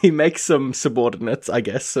chapter, he makes some subordinates, I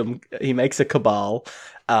guess. He makes a cabal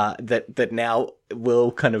that now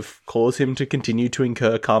will kind of cause him to continue to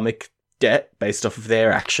incur karmic debt based off of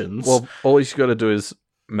their actions. Well, all he's got to do is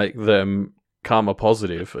make them karma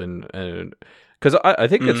positive, and because I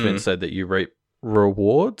think it's been said that you reap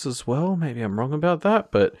rewards as well. Maybe I'm wrong about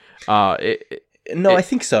that, but I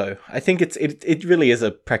think so. I think it really is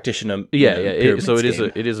a practitioner. So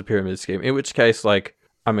it is a pyramid scheme. In which case, it's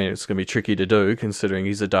going to be tricky to do considering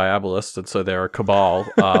he's a diabolist, and so they're a cabal.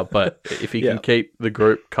 But if he can keep the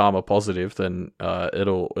group karma positive, then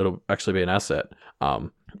it'll actually be an asset.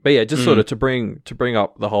 But yeah, just sort of to bring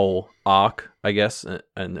up the whole arc, I guess,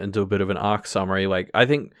 and do a bit of an arc summary. I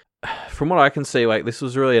think from what I can see, this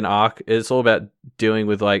was really an arc. It's all about dealing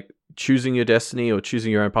with choosing your destiny or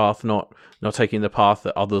choosing your own path, not taking the path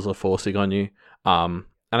that others are forcing on you. And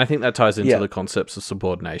I think that ties into the concepts of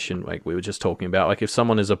subordination, we were just talking about. If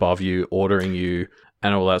someone is above you, ordering you,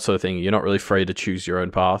 and all that sort of thing, you're not really free to choose your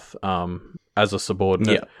own path as a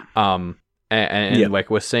subordinate.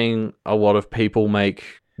 We're seeing a lot of people make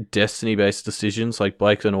destiny-based decisions.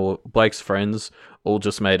 Blake's friends all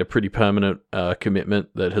just made a pretty permanent commitment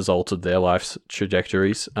that has altered their life's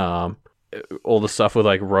trajectories. All the stuff with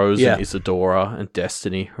Rose and Isadora and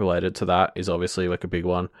destiny related to that is obviously a big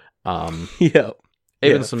one.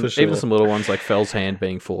 Even some little ones like Fell's hand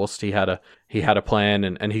being forced. He had a plan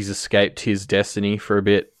and he's escaped his destiny for a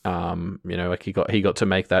bit. He got to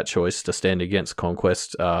make that choice to stand against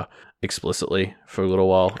Conquest explicitly for a little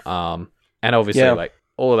while. And obviously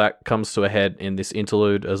all of that comes to a head in this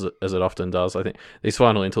interlude, as it often does. I think these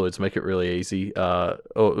final interludes make it really easy,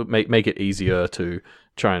 or make it easier to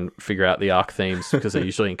try and figure out the arc themes because they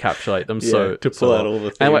usually encapsulate them. To pull out all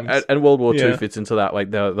the themes. And World War II fits into that.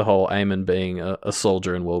 The whole Eamon being a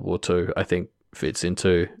soldier in World War II, I think fits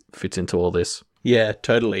into all this. Yeah,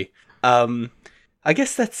 totally. I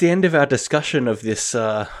guess that's the end of our discussion of this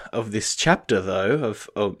chapter, though.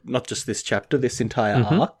 Of not just this chapter, this entire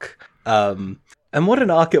arc. And what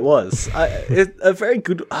an arc it was! A very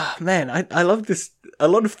good. Oh, man, I love this. A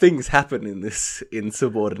lot of things happen in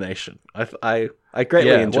Subordination. I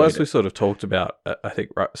greatly enjoyed it. Well, as we sort of talked about, I think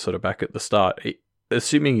right, sort of back at the start,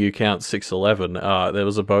 assuming you count 611, there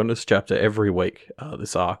was a bonus chapter every week.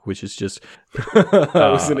 This arc, which is just it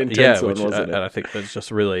was an intense one, wasn't it? And I think that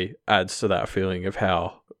just really adds to that feeling of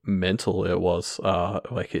how mental it was.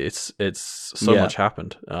 It's so much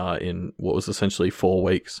happened in what was essentially 4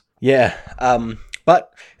 weeks. Yeah,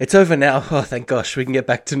 but it's over now. Oh, thank gosh, we can get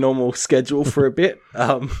back to normal schedule for a bit.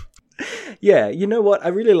 Yeah, you know what I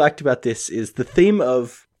really liked about this is the theme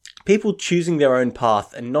of people choosing their own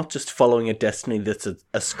path and not just following a destiny that's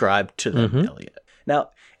ascribed to them, Elliot.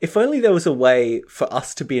 Now, if only there was a way for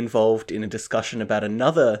us to be involved in a discussion about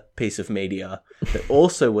another piece of media that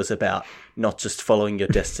also was about not just following your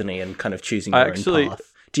destiny and kind of choosing your own path.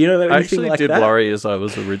 Do you know anything I actually like did that? worry as I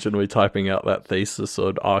was originally typing out that thesis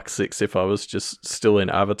on Arc 6 if I was just still in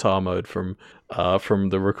Avatar mode from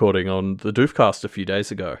the recording on the Doofcast a few days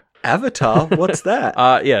ago. Avatar? What's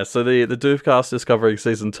that? Yeah, so the Doofcast is covering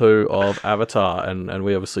season 2 of Avatar, and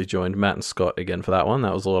we obviously joined Matt and Scott again for that one.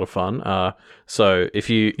 That was a lot of fun. So if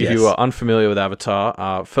you are unfamiliar with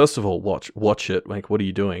Avatar, first of all, watch it. Like, what are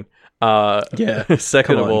you doing? Yeah.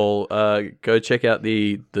 Second of all, go check out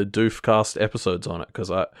the Doofcast episodes on it,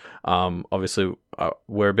 because obviously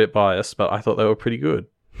we're a bit biased, but I thought they were pretty good.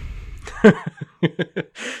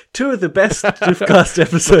 Two of the best Doofcast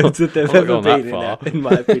episodes that they've ever been in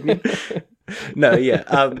my opinion. No,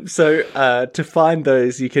 yeah. So to find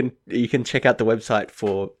those, you can check out the website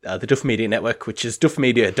for the Doof Media Network, which is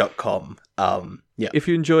doofmedia.com. Yeah. If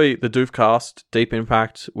you enjoy the Doofcast, Deep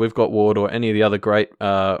Impact, We've Got Ward, or any of the other great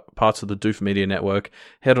parts of the Doof Media Network,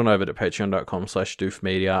 head on over to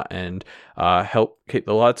patreon.com/doofmedia and help keep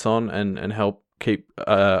the lights on and help keep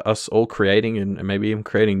us all creating and maybe even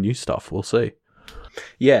creating new stuff. We'll see.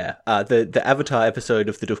 Yeah, the Avatar episode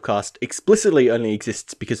of the Doofcast explicitly only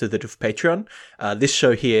exists because of the Doof Patreon. This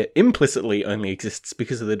show here implicitly only exists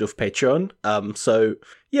because of the Doof Patreon. So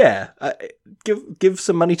yeah, give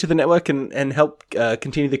some money to the network and help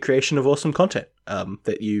continue the creation of awesome content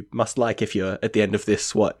that you must like if you're at the end of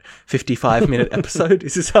this 55-minute episode.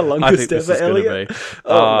 Is this our longest ever, Elliot?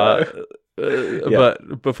 Oh no.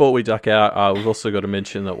 But before we duck out, we've also got to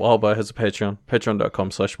mention that Wildbow has a Patreon,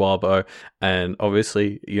 patreon.com/Wildbow, and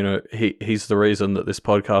obviously, you know, he's the reason that this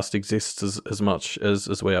podcast exists as much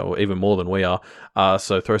as we are, or even more than we are.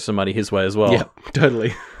 So throw some money his way as well. Yeah,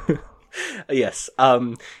 totally. Yes.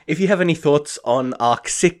 If you have any thoughts on Arc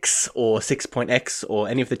 6 or 6.x or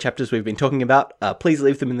any of the chapters we've been talking about, please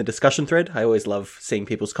leave them in the discussion thread. I always love seeing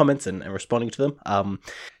people's comments and responding to them.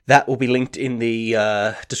 That will be linked in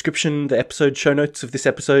the description, the episode show notes of this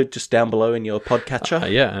episode, just down below in your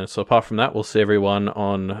podcatcher. Yeah, and so apart from that, we'll see everyone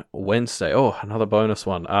on Wednesday. Oh, another bonus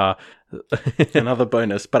one. Another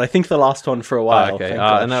bonus, but I think the last one for a while. Okay,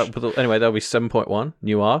 anyway, that'll be 7.1,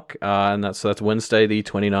 new arc, and that's Wednesday the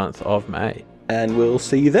 29th of May. And we'll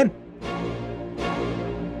see you then.